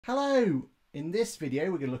Hello! In this video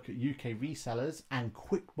we're going to look at UK resellers and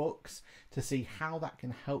QuickBooks to see how that can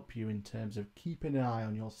help you in terms of keeping an eye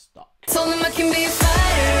on your stock. Told him I can be a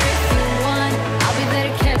fighter if you want. I'll be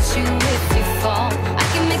there to catch you if you fall. I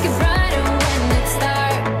can make it brighter when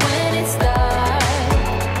it's dark,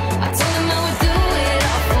 I told him I would do it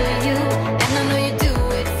all for you, and I know you do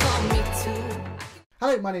it for me too.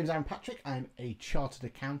 Hello, my name is Aaron Patrick. I'm a chartered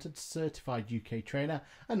accountant, certified UK trainer,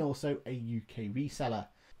 and also a UK reseller.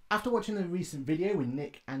 After watching the recent video with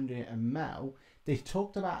Nick, Andrea and Mel, they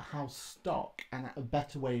talked about how stock and a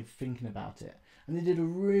better way of thinking about it. And they did a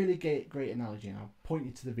really great analogy, and I'll point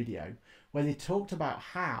you to the video, where they talked about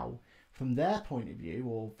how, from their point of view,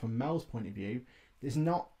 or from Mel's point of view, it's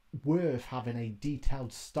not worth having a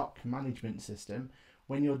detailed stock management system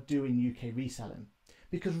when you're doing UK reselling.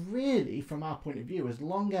 Because really, from our point of view, as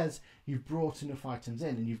long as you've brought enough items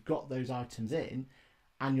in and you've got those items in,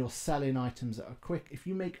 and you're selling items that are quick, if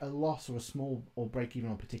you make a loss or a small or break even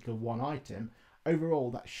on a particular one item,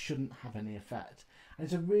 overall that shouldn't have any effect. And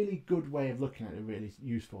it's a really good way of looking at it, really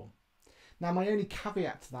useful. Now my only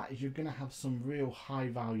caveat to that is you're going to have some real high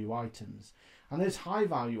value items. And those high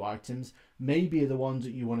value items may be the ones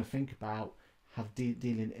that you want to think about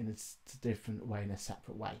dealing in a different way, in a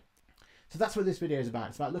separate way. So that's what this video is about.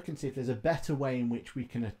 It's about looking to see if there's a better way in which we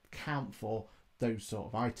can account for those sort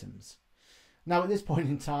of items. Now at this point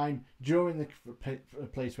in time, during the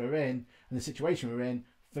place we're in and the situation we're in,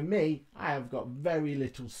 for me, I have got very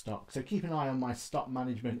little stock. So keep an eye on my stock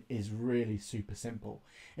management is really super simple.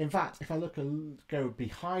 In fact, if I go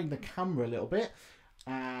behind the camera a little bit,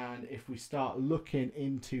 and if we start looking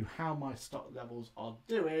into how my stock levels are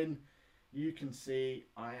doing, you can see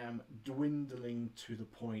I am dwindling to the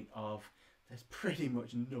point of there's pretty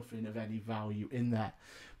much nothing of any value in there.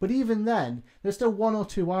 But even then, there's still one or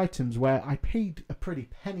two items where I paid a pretty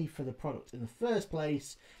penny for the product in the first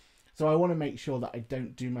place. So I want to make sure that I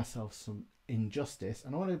don't do myself some injustice,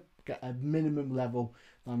 and I want to get a minimum level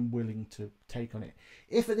that I'm willing to take on it.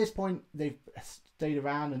 If at this point they've stayed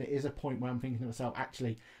around and it is a point where I'm thinking to myself,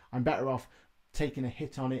 actually, I'm better off taking a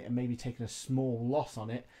hit on it and maybe taking a small loss on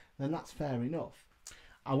it, then that's fair enough.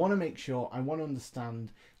 I want to make sure, I want to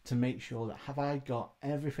understand to make sure that have I got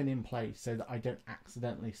everything in place so that I don't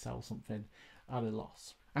accidentally sell something at a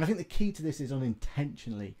loss. And I think the key to this is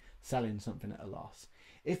unintentionally selling something at a loss.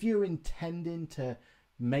 If you're intending to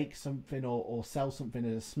make something or sell something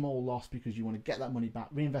at a small loss because you want to get that money back,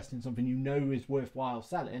 reinvest in something you know is worthwhile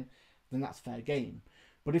selling, then that's fair game.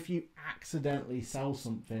 But if you accidentally sell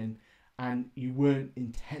something and you weren't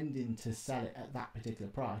intending to sell it at that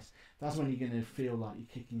particular price, that's when you're going to feel like you're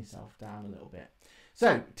kicking yourself down a little bit.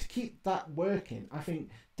 So to keep that working, I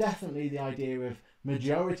think definitely the idea of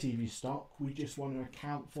majority of your stock, we just want to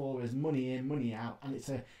account for as money in, money out, and it's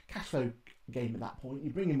a cash flow game at that point.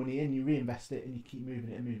 You bring in money in, you reinvest it, and you keep moving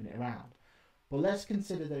it and moving it around. But let's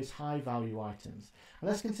consider those high value items, and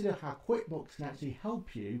let's consider how QuickBooks can actually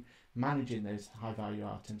help you managing those high value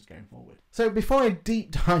items going forward. So before I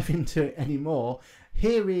deep dive into it anymore,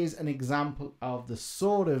 here is an example of the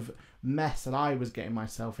sort of mess that I was getting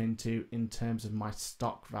myself into in terms of my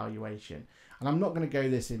stock valuation. And I'm not going to go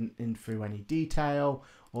this in through any detail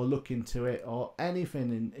or look into it or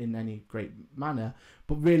anything in any great manner,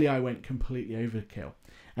 but really I went completely overkill.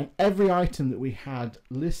 And every item that we had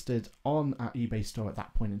listed on our eBay store at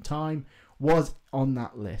that point in time was on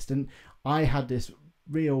that list. And I had this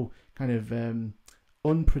real kind of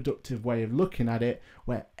unproductive way of looking at it,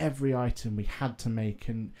 where every item we had to make,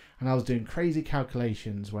 and I was doing crazy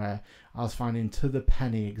calculations where I was finding to the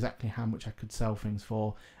penny exactly how much I could sell things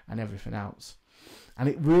for and everything else. And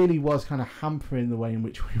it really was kind of hampering the way in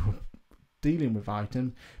which we were dealing with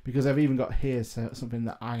items, because I've even got here something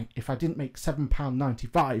that if I didn't make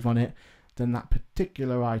 £7.95 on it, then that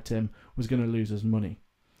particular item was going to lose us money.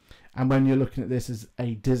 And when you're looking at this as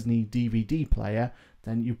a Disney DVD player,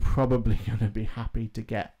 then you're probably going to be happy to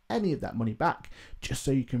get any of that money back just so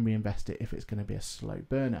you can reinvest it if it's going to be a slow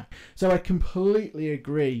burner. So I completely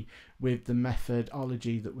agree with the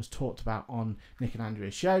methodology that was talked about on Nick and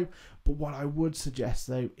Andrea's show. But what I would suggest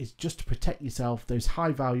though is just to protect yourself, those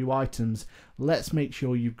high value items, let's make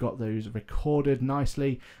sure you've got those recorded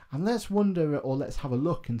nicely, and let's wonder, or let's have a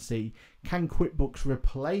look and see, can QuickBooks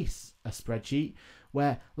replace a spreadsheet?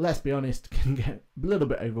 Where, let's be honest, can get a little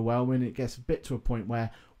bit overwhelming. It gets a bit to a point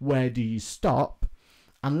where do you stop?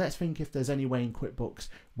 And let's think if there's any way in QuickBooks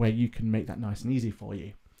where you can make that nice and easy for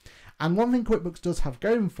you. And one thing QuickBooks does have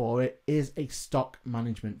going for it is a stock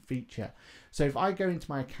management feature. So if I go into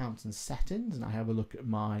my accounts and settings and I have a look at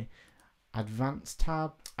my advanced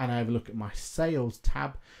tab and I have a look at my sales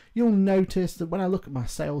tab, you'll notice that when I look at my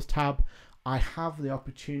sales tab, I have the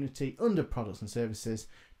opportunity under products and services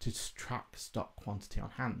to track stock quantity on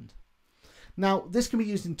hand. Now, this can be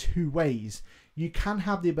used in two ways. You can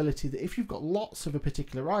have the ability that if you've got lots of a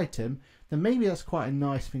particular item, then maybe that's quite a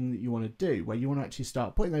nice thing that you want to do, where you want to actually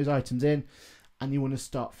start putting those items in and you want to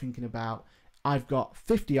start thinking about, I've got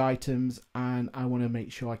 50 items and I want to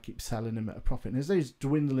make sure I keep selling them at a profit. And as those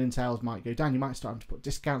dwindling sales might go down, you might start to put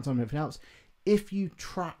discounts on everything else. If you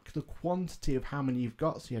track the quantity of how many you've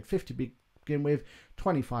got, so you had 50 to begin with,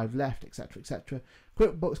 25 left, etc., etc.,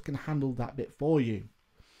 QuickBooks can handle that bit for you.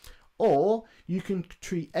 Or you can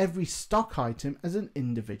treat every stock item as an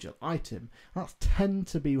individual item. That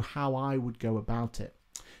tends to be how I would go about it.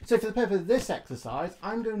 So for the purpose of this exercise,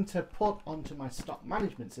 I'm going to put onto my stock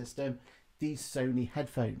management system these Sony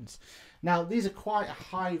headphones. Now, these are quite a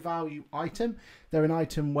high value item. They're an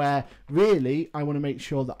item where really I want to make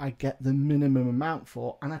sure that I get the minimum amount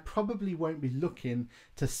for, and I probably won't be looking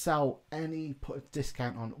to sell any, put a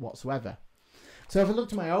discount on whatsoever. So if I look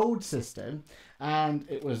to my old system and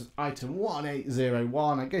it was item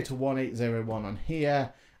 1801, I go to 1801 on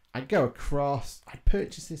here, I go across, I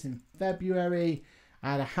purchased this in February,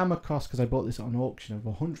 I had a hammer cost because I bought this on auction of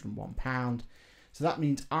 £101. So that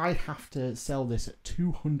means I have to sell this at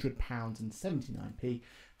 £200.79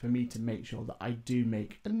 for me to make sure that I do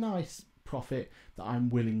make a nice profit that I'm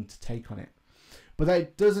willing to take on it. But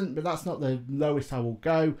that's not the lowest I will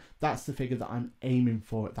go. That's the figure that I'm aiming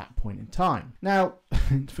for at that point in time. Now,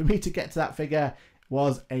 for me to get to that figure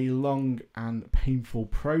was a long and painful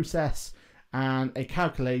process and a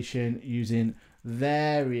calculation using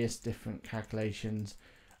various different calculations,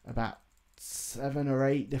 about 7 or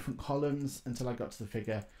 8 different columns, until I got to the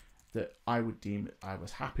figure that I would deem I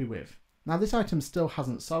was happy with. Now, this item still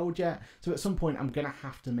hasn't sold yet, so at some point I'm going to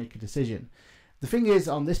have to make a decision. The thing is,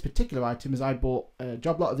 on this particular item, is I bought a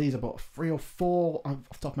job lot of these. I bought 3 or 4 off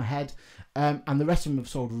the top of my head, and the rest of them have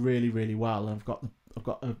sold really, really well. And I've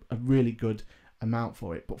got a really good amount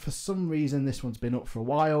for it. But for some reason, this one's been up for a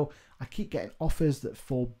while. I keep getting offers that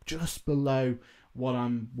fall just below what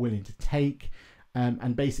I'm willing to take.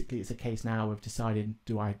 And basically it's a case now of deciding,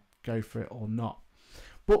 do I go for it or not?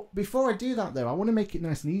 But before I do that though, I want to make it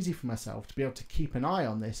nice and easy for myself to be able to keep an eye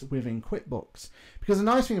on this within QuickBooks. Because the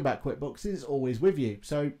nice thing about QuickBooks is it's always with you.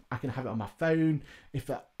 So I can have it on my phone. If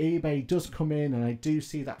that eBay does come in and I do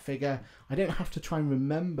see that figure, I don't have to try and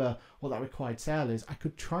remember what that required sale is. I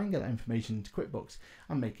could try and get that information into QuickBooks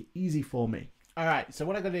and make it easy for me. All right, so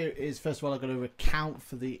what I've got to do is, first of all, I've got to account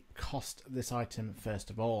for the cost of this item first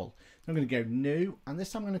of all. I'm going to go new, and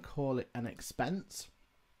this time I'm going to call it an expense.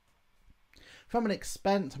 From an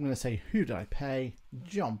expense, I'm going to say, who did I pay?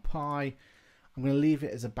 John Pye. I'm going to leave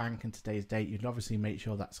it as a bank and today's date. You'd obviously make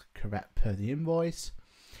sure that's correct per the invoice.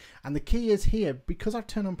 And the key is here, because I've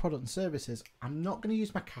turned on product and services, I'm not going to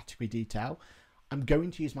use my category detail. I'm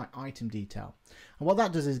going to use my item detail. And what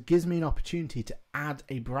that does is gives me an opportunity to add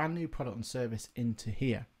a brand new product and service into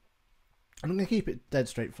here. And I'm going to keep it dead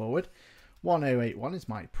straightforward. 1081 is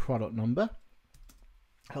my product number.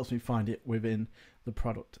 Helps me find it within the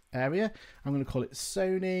product area. I'm going to call it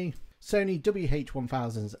Sony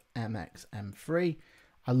WH1000 MX-M3.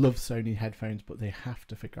 I love Sony headphones, but they have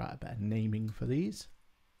to figure out a better naming for these.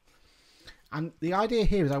 And the idea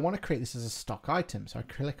here is I want to create this as a stock item. So I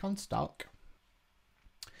click on stock.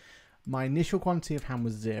 My initial quantity of ham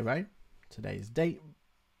was 0. Today's date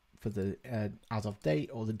for the as of date,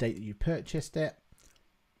 or the date that you purchased it.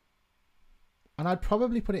 And I'd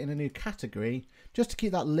probably put it in a new category just to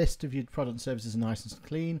keep that list of your product and services nice and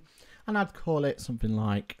clean. And I'd call it something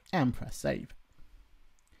like and press save.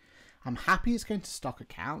 I'm happy it's going to stock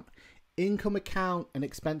account, income account, and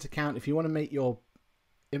expense account. If you want to make your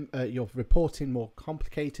reporting more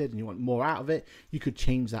complicated and you want more out of it, you could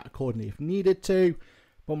change that accordingly if needed to.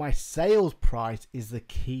 But my sales price is the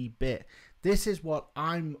key bit. This is what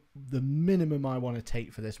the minimum I want to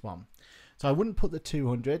take for this one. So I wouldn't put the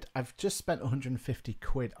 200. I've just spent 150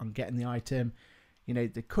 quid on getting the item. You know,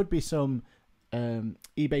 there could be some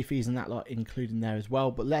eBay fees and that lot included in there as well.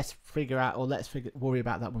 But let's figure out, or worry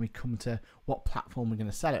about that when we come to what platform we're going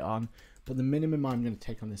to sell it on. But the minimum I'm going to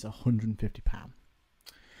take on this is £150.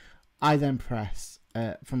 I then press,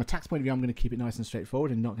 from a tax point of view, I'm going to keep it nice and straightforward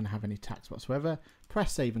and not going to have any tax whatsoever.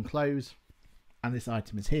 Press save and close, and this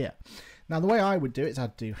item is here. Now, the way I would do it is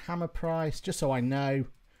I'd do hammer price, just so I know,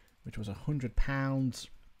 which was £100.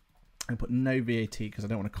 I put no VAT because I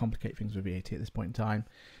don't want to complicate things with VAT at this point in time.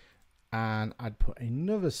 And I'd put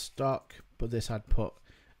another stock, but this I'd put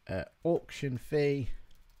auction fee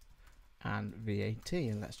and VAT,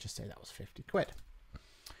 and let's just say that was 50 quid.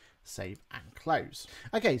 Save and close.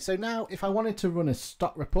 Okay, so now if I wanted to run a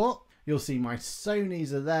stock report, you'll see my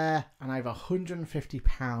Sonys are there, and I have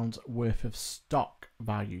 £150 worth of stock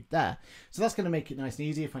valued there. So that's going to make it nice and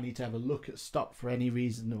easy if I need to have a look at stock for any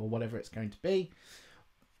reason or whatever it's going to be.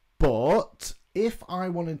 But if I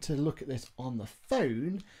wanted to look at this on the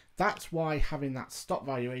phone, that's why having that stock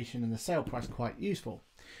valuation and the sale price is quite useful.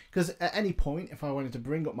 Because at any point, if I wanted to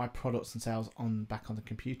bring up my products and sales back on the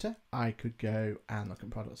computer, I could go and look at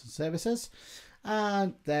products and services,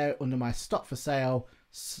 and they're under my stock for sale,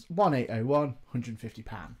 1801, £150.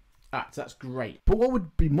 Alright, so that's great. But what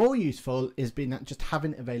would be more useful is being that just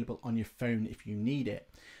having it available on your phone if you need it.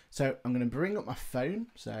 So I'm going to bring up my phone,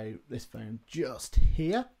 so this phone just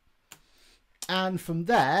here. And from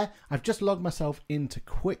there, I've just logged myself into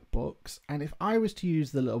QuickBooks, and if I was to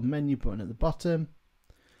use the little menu button at the bottom,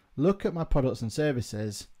 look at my products and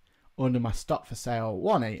services, under my stock for sale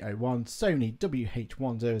 1801 Sony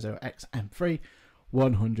WH100XM3,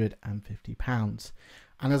 £150.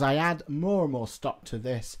 And as I add more and more stock to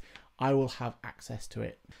this, I will have access to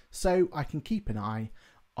it. So I can keep an eye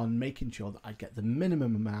on making sure that I get the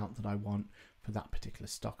minimum amount that I want for that particular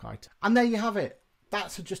stock item. And there you have it.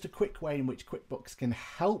 That's just a quick way in which QuickBooks can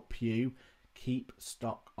help you keep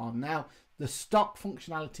stock on. Now, the stock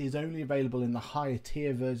functionality is only available in the higher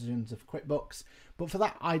tier versions of QuickBooks, but for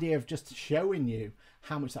that idea of just showing you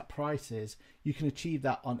how much that price is, you can achieve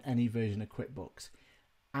that on any version of QuickBooks,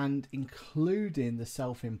 and including the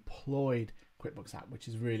self-employed QuickBooks app, which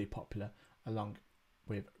is really popular along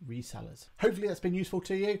with resellers. Hopefully that's been useful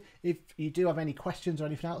to you. If you do have any questions or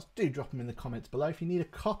anything else, do drop them in the comments below. If you need a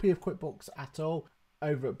copy of QuickBooks at all,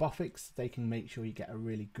 over at Boffix, they can make sure you get a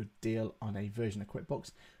really good deal on a version of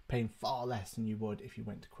QuickBooks, paying far less than you would if you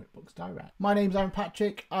went to QuickBooks Direct. My name's Aaron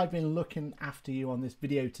Patrick. I've been looking after you on this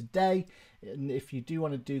video today. And if you do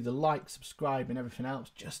want to do the like, subscribe and everything else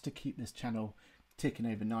just to keep this channel ticking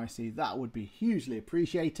over nicely, that would be hugely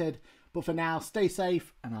appreciated. But for now, stay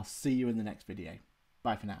safe and I'll see you in the next video.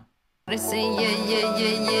 Bye for now. I say yeah.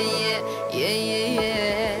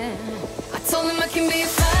 I told him I can be a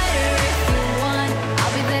fighter if you want.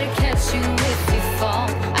 I'll be there to catch you if you fall.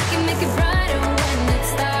 I can make it brighter when it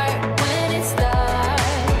starts.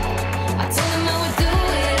 I told him I would do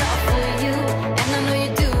it all for you, and I know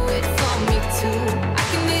you do it for me too. I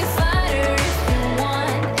can be a fighter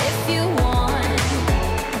if you want.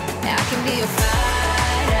 Yeah, I can be a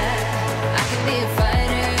fighter. I can be a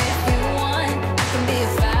fighter if you want. I can be a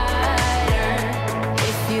fighter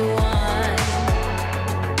if you want.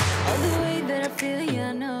 Oh, the way that I feel, yeah,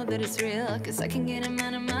 I know that it's real, 'cause I can get him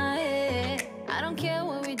out of my head. I don't care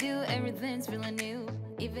what we do, everything's feeling new.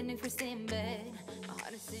 Even if we stay in bed, my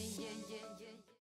heart is saying yeah.